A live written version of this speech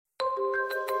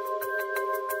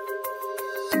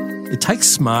It takes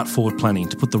smart forward planning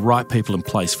to put the right people in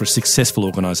place for a successful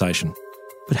organisation.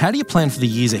 But how do you plan for the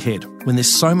years ahead when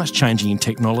there's so much changing in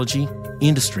technology,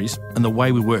 industries and the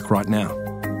way we work right now?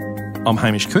 I'm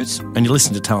Hamish Coots and you're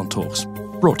listening to Talent Talks,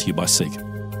 brought to you by SEEK.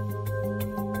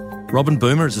 Robin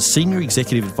Boomer is a Senior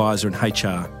Executive Advisor in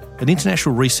HR at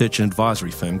international research and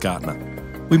advisory firm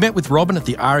Gartner. We met with Robin at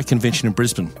the ARA Convention in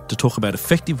Brisbane to talk about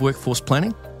effective workforce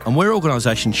planning and where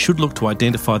organisations should look to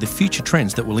identify the future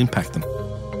trends that will impact them.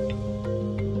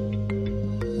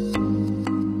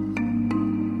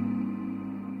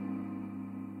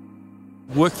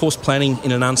 Workforce planning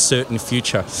in an uncertain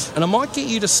future. And I might get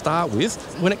you to start with,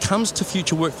 when it comes to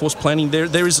future workforce planning,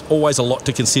 there is always a lot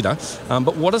to consider,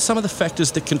 but what are some of the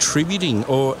factors that contributing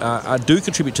or do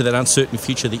contribute to that uncertain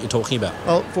future that you're talking about?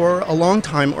 Well, for a long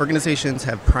time, organizations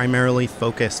have primarily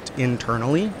focused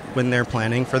internally when they're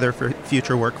planning for their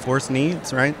future workforce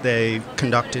needs, right? They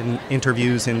conduct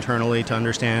interviews internally to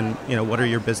understand, what are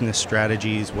your business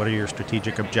strategies, what are your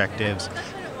strategic objectives,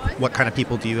 what kind of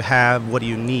people do you have, what do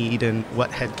you need, and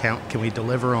what headcount can we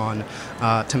deliver on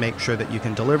to make sure that you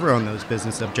can deliver on those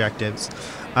business objectives.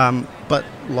 But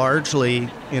largely,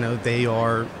 they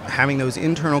are having those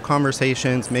internal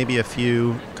conversations, maybe a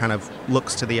few kind of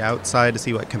looks to the outside to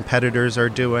see what competitors are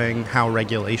doing, how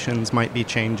regulations might be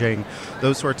changing,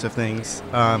 those sorts of things.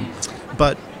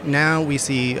 But now we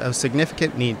see a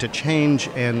significant need to change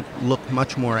and look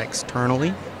much more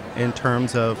externally in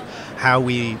terms of how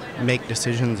we make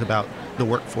decisions about the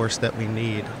workforce that we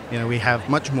need. We have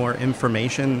much more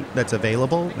information that's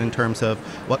available in terms of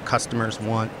what customers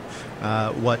want,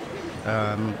 what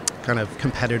kind of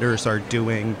competitors are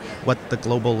doing, what the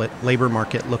global labor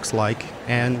market looks like,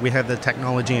 and we have the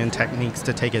technology and techniques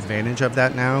to take advantage of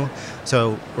that now.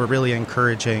 So we're really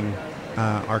encouraging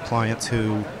our clients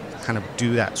who kind of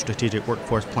do that strategic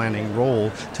workforce planning role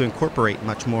to incorporate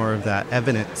much more of that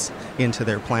evidence into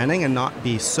their planning and not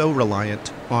be so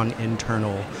reliant on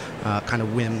internal kind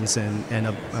of whims and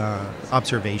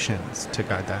observations to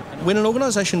guide that. When an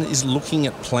organisation is looking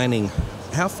at planning,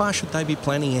 how far should they be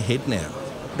planning ahead now?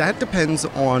 That depends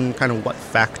on kind of what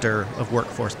factor of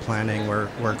workforce planning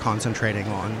we're concentrating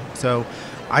on. So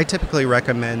I typically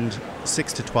recommend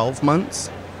 6 to 12 months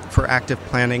for active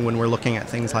planning when we're looking at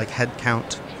things like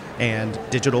headcount and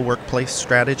digital workplace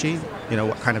strategy,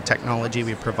 what kind of technology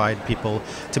we provide people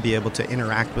to be able to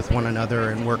interact with one another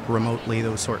and work remotely,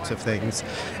 those sorts of things.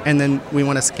 And then we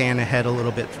want to scan ahead a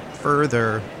little bit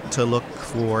further to look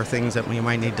for things that we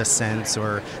might need to sense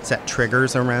or set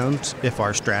triggers around if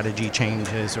our strategy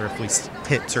changes or if we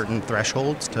hit certain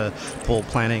thresholds to pull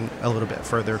planning a little bit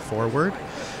further forward.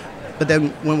 But then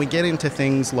when we get into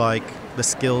things like the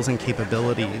skills and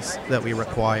capabilities that we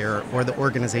require or the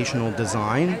organizational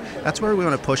design, that's where we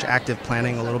want to push active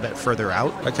planning a little bit further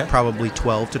out. Okay. Probably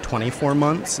 12 to 24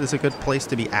 months is a good place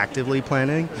to be actively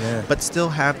planning, but still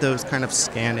have those kind of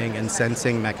scanning and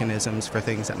sensing mechanisms for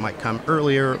things that might come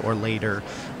earlier or later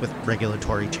with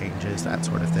regulatory changes, that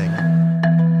sort of thing.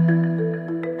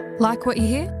 Like what you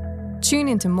hear? Tune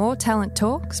into more Talent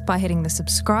Talks by hitting the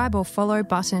subscribe or follow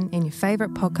button in your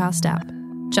favourite podcast app.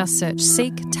 Just search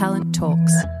Seek Talent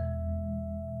Talks.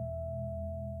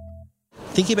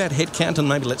 Thinking about headcount, and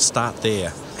maybe let's start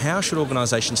there. How should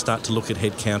organisations start to look at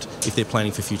headcount if they're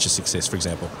planning for future success, for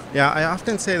example? Yeah, I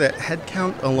often say that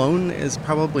headcount alone is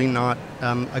probably not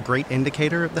a great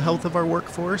indicator of the health of our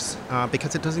workforce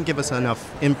because it doesn't give us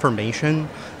enough information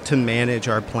to manage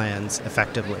our plans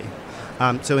effectively.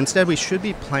 So instead, we should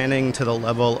be planning to the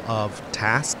level of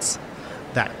tasks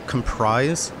that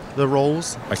comprise the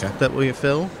roles that we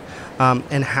fill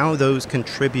and how those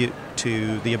contribute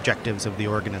to the objectives of the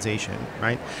organization,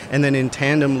 right? And then in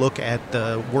tandem, look at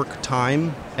the work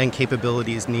time and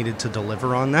capabilities needed to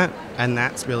deliver on that. And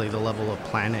that's really the level of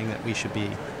planning that we should be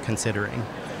considering.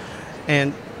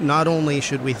 And not only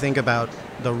should we think about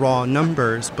the raw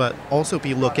numbers, but also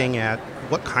be looking at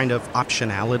what kind of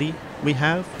optionality we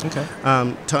have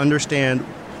to understand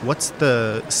what's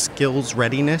the skills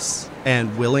readiness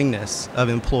and willingness of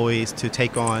employees to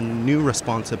take on new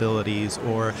responsibilities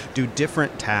or do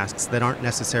different tasks that aren't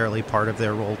necessarily part of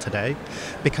their role today,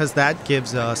 because that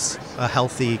gives us a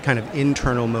healthy kind of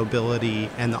internal mobility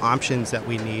and the options that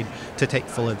we need to take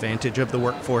full advantage of the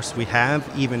workforce we have,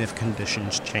 even if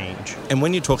conditions change. And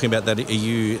when you're talking about that, are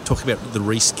you talking about the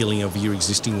reskilling of your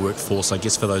existing workforce, I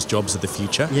guess, for those jobs of the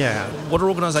future? Yeah. What are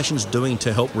organisations doing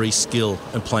to help reskill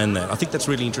and plan that? I think that's a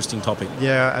really interesting topic.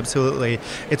 Yeah, absolutely.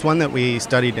 It's one that we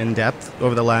studied in depth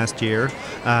over the last year.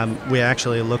 We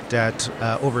actually looked at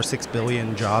over 6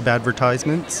 billion job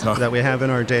advertisements that we have in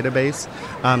our database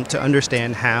to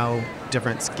understand how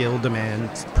different skill demand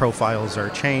profiles are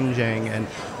changing, and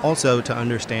also to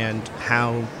understand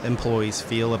how employees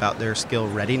feel about their skill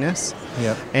readiness.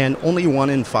 Yep. And only 1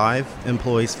 in 5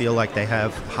 employees feel like they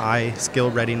have high skill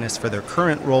readiness for their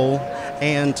current role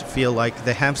and feel like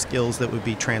they have skills that would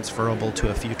be transferable to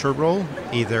a future role,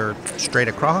 either straight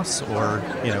across or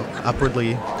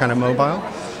upwardly kind of mobile.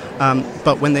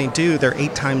 But when they do, they're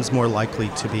 8 times more likely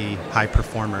to be high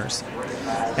performers.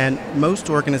 And most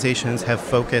organizations have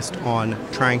focused on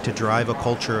trying to drive a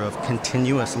culture of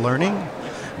continuous learning,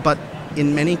 but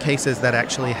in many cases that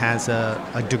actually has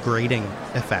a degrading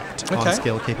effect on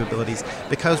skill capabilities,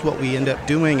 because what we end up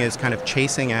doing is kind of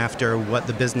chasing after what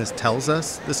the business tells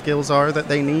us the skills are that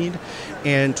they need,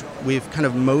 and we've kind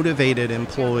of motivated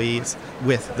employees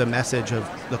with the message of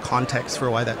the context for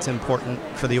why that's important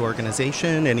for the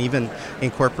organization, and even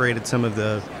incorporated some of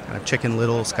the kind of Chicken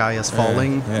Little, sky is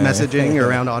falling messaging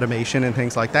around automation and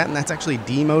things like that, and that's actually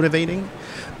demotivating,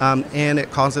 and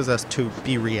it causes us to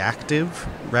be reactive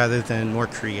rather than more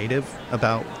creative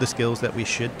about the skills that we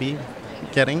should be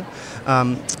getting.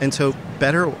 And so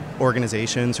better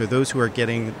organizations, or those who are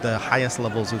getting the highest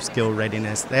levels of skill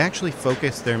readiness, they actually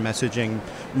focus their messaging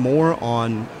more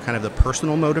on kind of the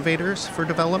personal motivators for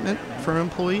development for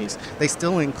employees. They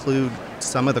still include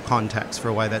some of the context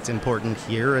for why that's important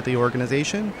here at the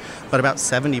organization, but about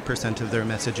 70% of their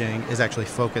messaging is actually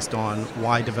focused on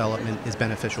why development is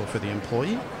beneficial for the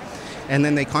employee. And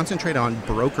then they concentrate on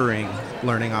brokering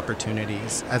learning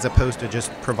opportunities as opposed to just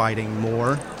providing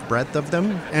more breadth of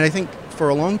them. And I think for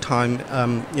a long time,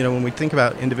 when we think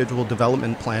about individual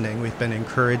development planning, we've been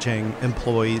encouraging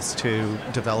employees to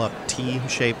develop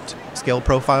T-shaped skill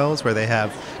profiles where they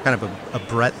have kind of a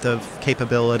breadth of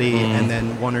capability and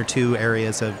then 1 or 2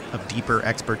 areas of deeper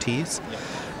expertise.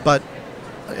 But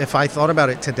if I thought about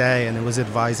it today and it was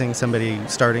advising somebody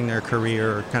starting their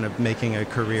career or kind of making a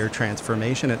career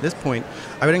transformation at this point,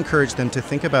 I would encourage them to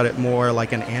think about it more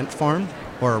like an ant farm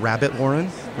or a rabbit warren,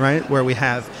 right? Where we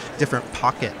have different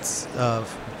pockets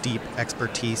of deep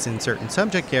expertise in certain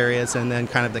subject areas, and then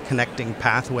kind of the connecting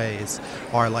pathways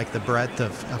are like the breadth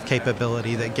of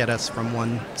capability that get us from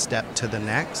one step to the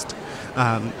next.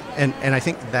 And I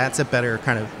think that's a better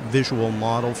kind of visual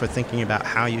model for thinking about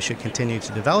how you should continue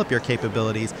to develop your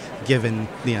capabilities given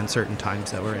the uncertain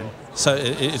times that we're in. So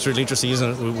it's really interesting,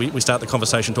 isn't it? We start the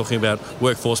conversation talking about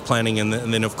workforce planning and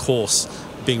then, of course,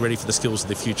 being ready for the skills of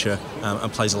the future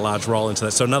and plays a large role into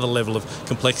that. So another level of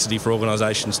complexity for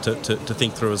organisations to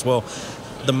think through as well.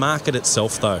 The market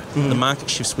itself, though, the market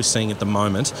shifts we're seeing at the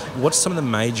moment, what's some of the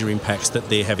major impacts that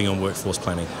they're having on workforce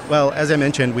planning? Well, as I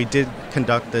mentioned, we did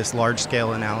conduct this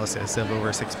large-scale analysis of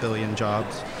over 6 billion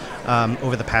jobs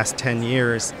over the past 10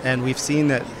 years, and we've seen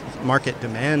that market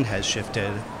demand has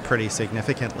shifted pretty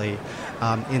significantly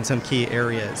in some key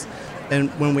areas. And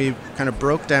when we kind of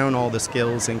broke down all the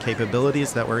skills and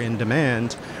capabilities that were in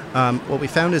demand, what we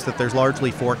found is that there's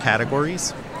largely 4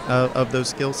 categories of those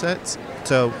skill sets.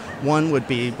 So one would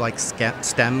be like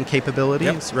STEM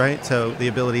capabilities, right? So the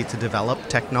ability to develop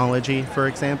technology, for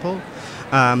example.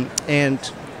 And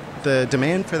the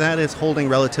demand for that is holding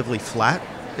relatively flat.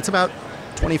 It's about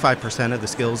 25% of the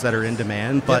skills that are in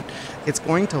demand, but it's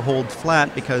going to hold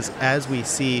flat because as we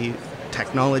see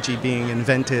technology being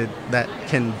invented that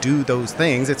can do those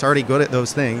things, it's already good at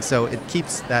those things, so it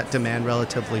keeps that demand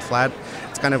relatively flat.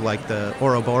 It's kind of like the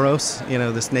Ouroboros,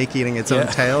 the snake eating its own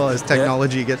tail as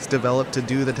technology gets developed to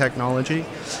do the technology.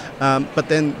 But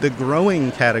then the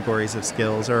growing categories of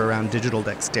skills are around digital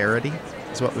dexterity,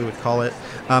 is what we would call it.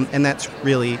 And that's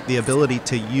really the ability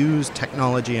to use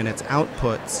technology and its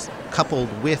outputs coupled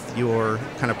with your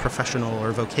kind of professional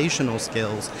or vocational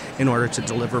skills in order to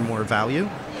deliver more value.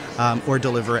 Or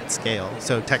deliver at scale.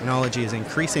 So technology is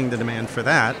increasing the demand for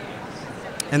that.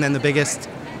 And then the biggest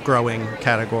growing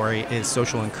category is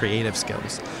social and creative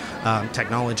skills.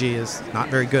 Technology is not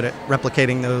very good at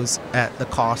replicating those at the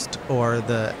cost or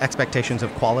the expectations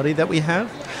of quality that we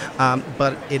have,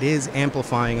 but it is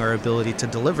amplifying our ability to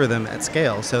deliver them at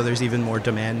scale. So there's even more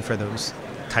demand for those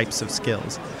types of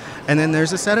skills. And then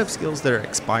there's a set of skills that are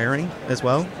expiring as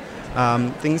well,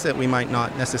 things that we might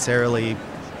not necessarily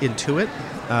intuit.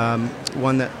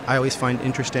 One that I always find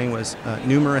interesting was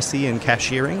numeracy and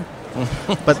cashiering.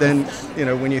 But then,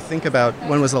 when you think about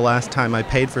when was the last time I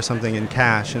paid for something in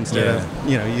cash instead of,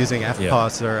 using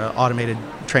FPOS or automated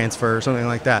transfer or something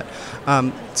like that.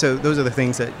 So those are the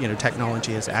things that,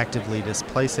 technology is actively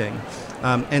displacing.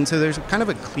 And so there's kind of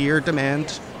a clear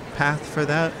demand path for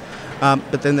that.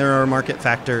 But then there are market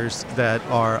factors that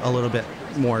are a little bit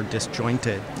more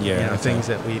disjointed, things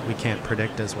that we can't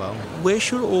predict as well. Where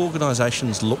should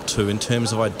organisations look to in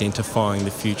terms of identifying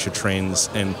the future trends?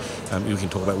 And we can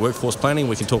talk about workforce planning,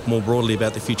 we can talk more broadly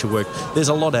about the future work. There's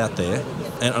a lot out there,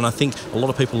 and I think a lot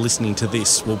of people listening to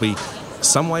this will be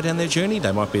some way down their journey.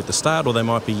 They might be at the start, or they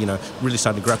might be, really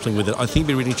starting grappling with it. I think it'd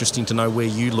be really interesting to know where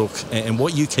you look and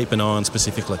what you keep an eye on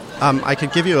specifically. I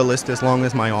could give you a list as long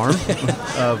as my arm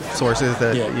of sources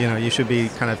that you should be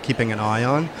kind of keeping an eye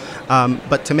on.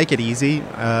 But to make it easy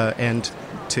and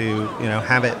to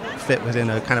have it fit within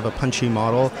a kind of a punchy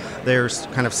model, there's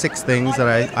kind of 6 things that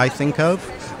I think of,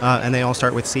 and they all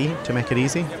start with C to make it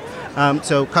easy.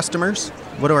 So customers,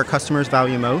 what do our customers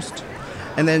value most?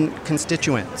 And then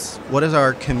constituents, what does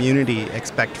our community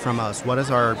expect from us? What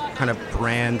is our kind of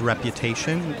brand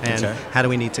reputation, and how do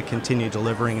we need to continue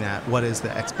delivering that? What is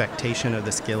the expectation of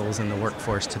the skills in the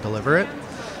workforce to deliver it?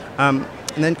 And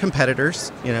then competitors,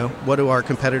 what do our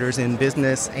competitors in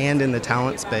business and in the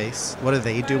talent space, what are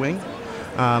they doing?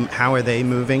 How are they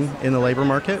moving in the labor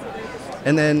market?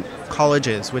 And then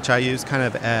colleges, which I use kind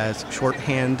of as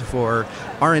shorthand for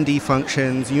R&D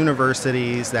functions,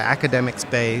 universities, the academic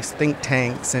space, think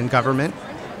tanks, and government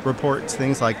reports,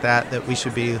 things like that we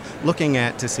should be looking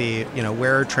at to see,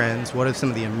 where are trends, what are some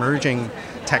of the emerging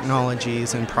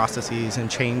technologies and processes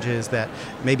and changes that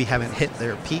maybe haven't hit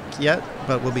their peak yet,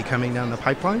 but will be coming down the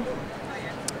pipeline.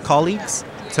 Colleagues.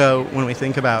 So when we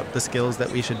think about the skills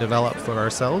that we should develop for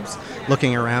ourselves,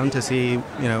 looking around to see,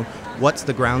 what's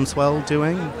the groundswell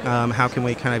doing? How can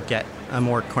we kind of get a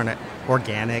more kind of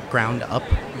organic, ground-up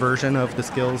version of the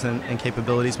skills and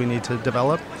capabilities we need to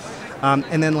develop?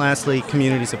 And then lastly,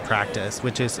 communities of practice,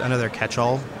 which is another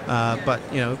catch-all, but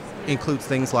includes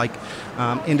things like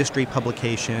industry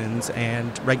publications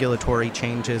and regulatory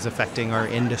changes affecting our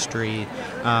industry,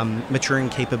 maturing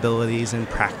capabilities and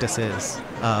practices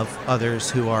of others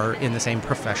who are in the same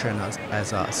profession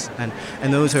as us.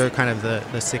 And those are kind of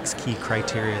the 6 key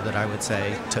criteria that I would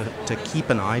say to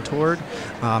keep an eye toward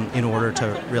in order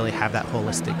to really have that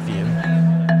holistic view.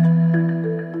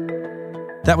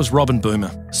 That was Robin Boomer,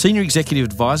 Senior Executive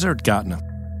Advisor at Gartner.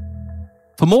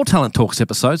 For more Talent Talks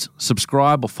episodes,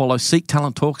 subscribe or follow Seek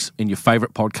Talent Talks in your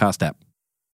favourite podcast app.